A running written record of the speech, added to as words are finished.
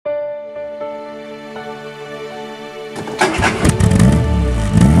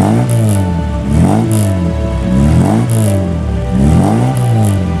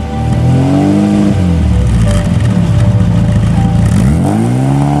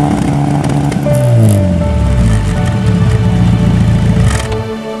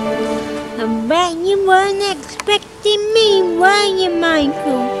You weren't expecting me, were you,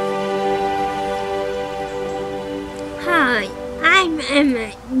 Michael? Hi, I'm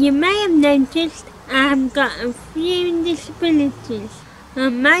Emma. You may have noticed I've got a few disabilities.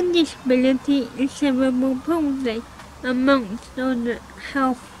 My disability is cerebral palsy, amongst other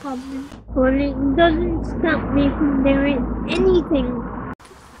health problems. But it doesn't stop me from doing anything.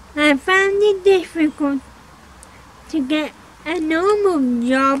 I found it difficult to get a normal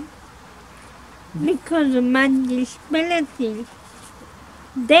job because of my disability.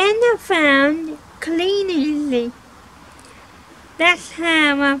 Then I found Clean Easy. That's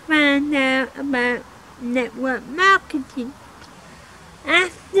how I found out about network marketing.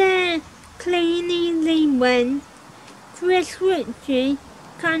 After Clean Easy went, Chris Ritchie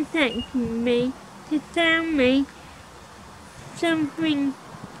contacted me to tell me something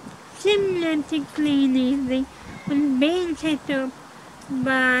similar to Clean Easy was being set up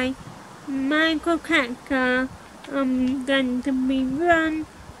by Michael Catcar. I'm going to be run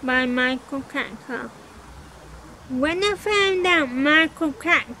by Michael Catcar. When I found out Michael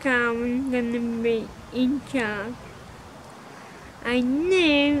Catcar was going to be in charge, I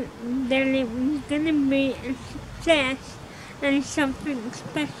knew that it was going to be a success and something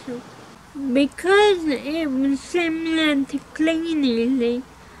special. Because it was similar to Clean Easy,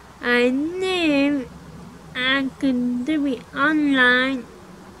 I knew I could do it online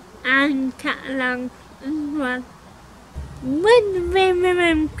and catalogue as well. With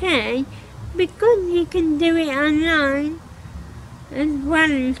VivaMK, because you can do it online as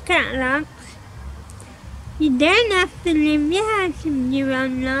well as catalogues, you don't have to leave your house if you're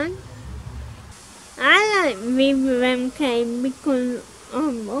online. I like VivaMK because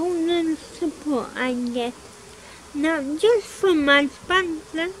of all the support I get, not just from my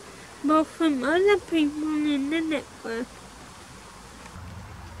sponsor, but from other people in the network.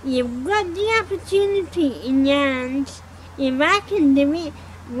 You've got the opportunity in your hands. If I can do it,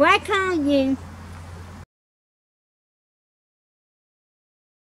 why can't you?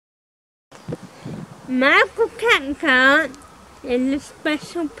 Michael Catcar is a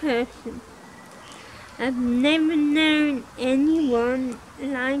special person. I've never known anyone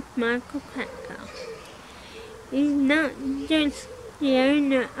like Michael Catcar. He's not just the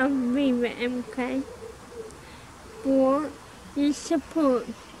owner of VivaMK, but he supports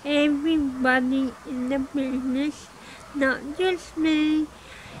everybody in the business, not just me.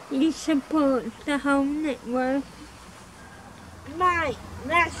 He supports the whole network. Right,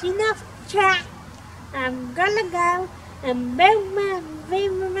 that's enough chat. I'm gonna go and build my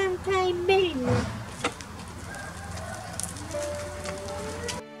VivaMK business.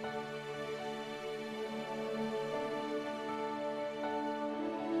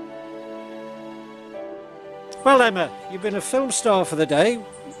 Well, Emma, you've been a film star for the day.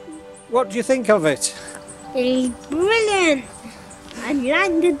 What do you think of it? It's brilliant. I'd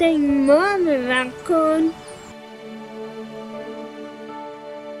like to do more if I could.